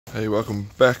Hey, welcome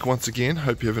back once again.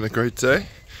 Hope you're having a great day.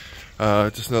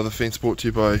 Just another fence brought to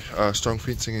you by Strong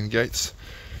Fencing and Gates.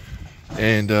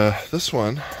 And this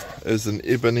one is an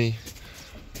ebony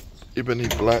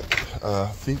black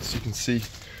fence. You can see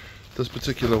this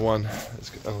particular one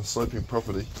is on a sloping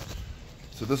property.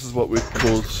 So this is what we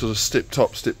call sort of step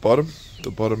top, step bottom.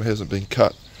 The bottom hasn't been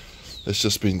cut. It's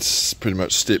just been pretty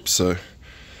much steps. So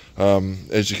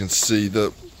as you can see,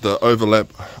 the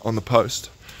overlap on the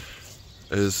post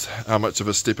is how much of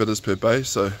a step it is per bay.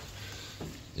 So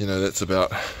you know, that's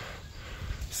about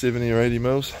 70 or 80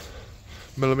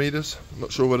 millimeters. I'm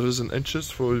not sure what it is in inches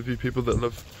for you people that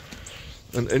live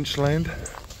in inch land.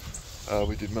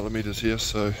 We do millimeters here,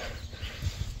 so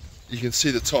you can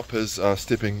see the top is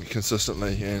stepping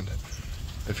consistently. And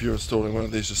if you're installing one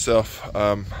of these yourself,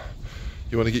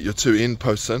 you want to get your two end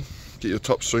posts in, get your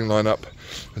top string line up,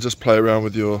 and just play around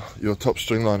with your top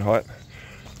string line height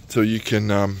till you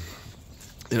can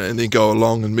you know, and then go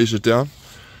along and measure down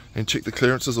and check the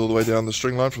clearances all the way down the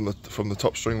string line from the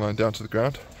top string line down to the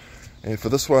ground. And for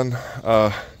this one,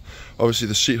 obviously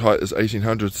the sheet height is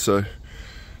 1800, so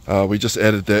we just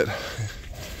added that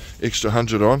extra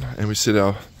 100 on, and we set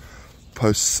our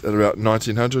posts at about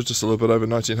 1900, just a little bit over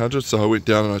 1900. So I went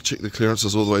down and I checked the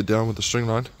clearances all the way down with the string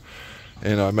line,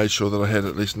 and I made sure that I had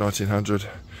at least 1900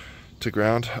 to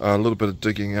ground. A little bit of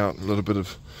digging out, a little bit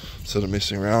of sort of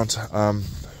messing around.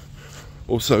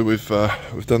 Also, we've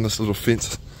done this little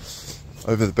fence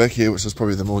over the back here, which is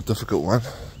probably the more difficult one,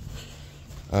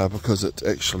 because it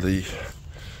actually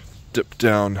dipped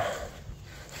down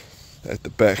at the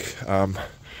back.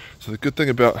 So the good thing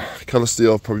about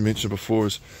Coloursteel, I've probably mentioned before,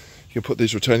 is you can put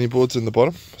these retaining boards in the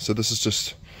bottom. So this is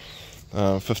just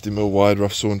 50mm wide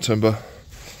rough sawn timber,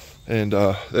 and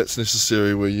that's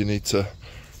necessary where you need to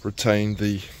retain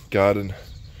the garden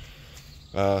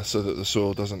so that the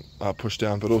soil doesn't push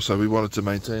down. But also we wanted to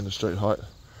maintain a straight height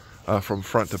from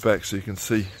front to back, so you can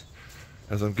see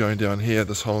as I'm going down here,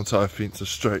 this whole entire fence is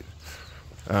straight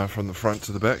from the front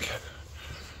to the back.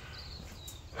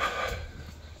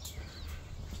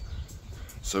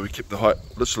 So we kept the height,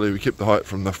 literally we kept the height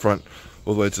from the front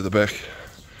all the way to the back.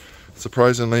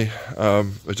 Surprisingly,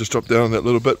 it just dropped down that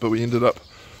little bit, but we ended up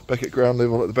back at ground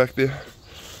level at the back there.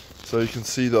 So you can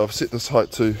see that I've set this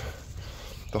height to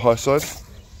the high side,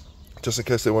 just in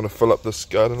case they want to fill up this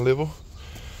garden level.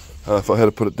 If I had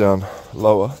to put it down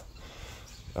lower,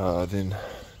 then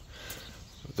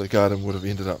the garden would have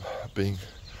ended up being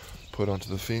put onto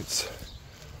the fence.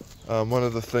 One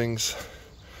of the things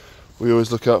we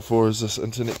always look out for is this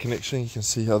internet connection. You can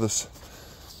see how this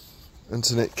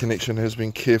internet connection has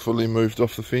been carefully moved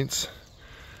off the fence,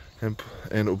 and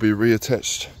it will be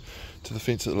reattached to the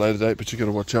fence at a later date, but you've got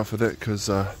to watch out for that, because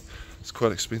it's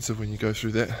quite expensive when you go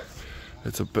through that.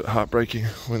 It's a bit heartbreaking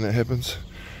when that happens.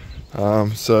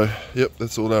 So yep,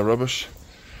 that's all our rubbish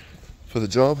for the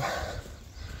job.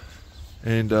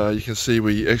 And you can see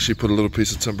we actually put a little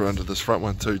piece of timber under this front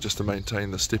one too, just to maintain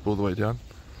the step all the way down.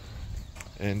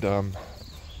 And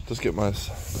just get my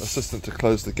assistant to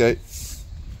close the gate.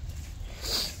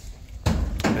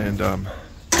 And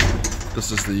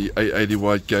this is the 880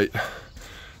 wide gate.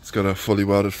 It's got a fully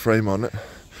welded frame on it,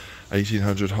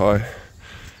 1800 high,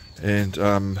 and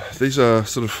these are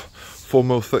sort of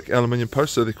 4mm thick aluminium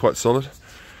posts, so they're quite solid.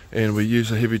 And we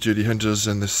use a heavy duty hinges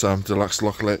and this deluxe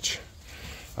lock latch.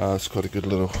 It's quite a good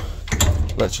little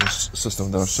latching system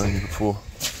that I've shown you before,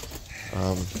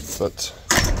 but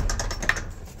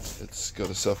it's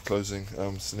got a self-closing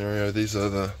scenario. These are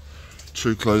the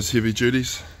true close heavy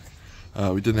duties.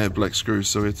 We didn't have black screws,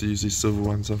 so we had to use these silver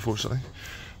ones, unfortunately.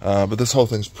 But this whole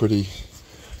thing's pretty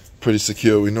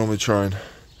secure. We normally try and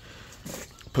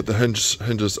put the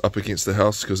hinges up against the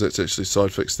house, because that's actually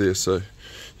side fixed there, so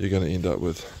you're going to end up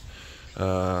with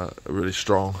a really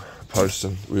strong post,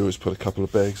 and we always put a couple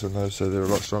of bags in those so they're a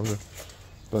lot stronger.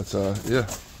 But yeah,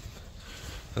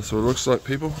 that's what it looks like,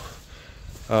 people.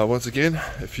 Once again,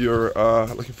 if you're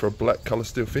looking for a black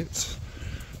Coloursteel fence,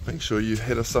 make sure you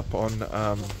hit us up on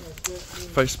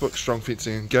Facebook, Strong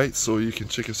Fencing and Gates, or you can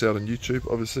check us out on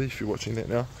YouTube, obviously, if you're watching that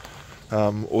now.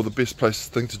 Or the best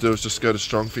thing to do is just go to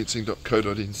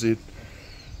strongfencing.co.nz.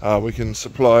 We can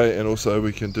supply, and also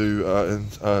we can do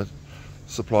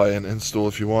supply and install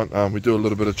if you want. We do a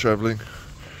little bit of travelling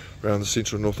around the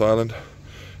central North Island.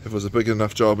 If it was a big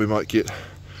enough job, we might get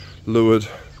lured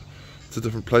to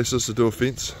different places to do a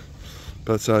fence.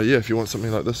 But yeah, if you want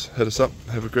something like this, hit us up.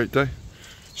 Have a great day.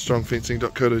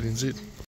 strongfencing.co.nz.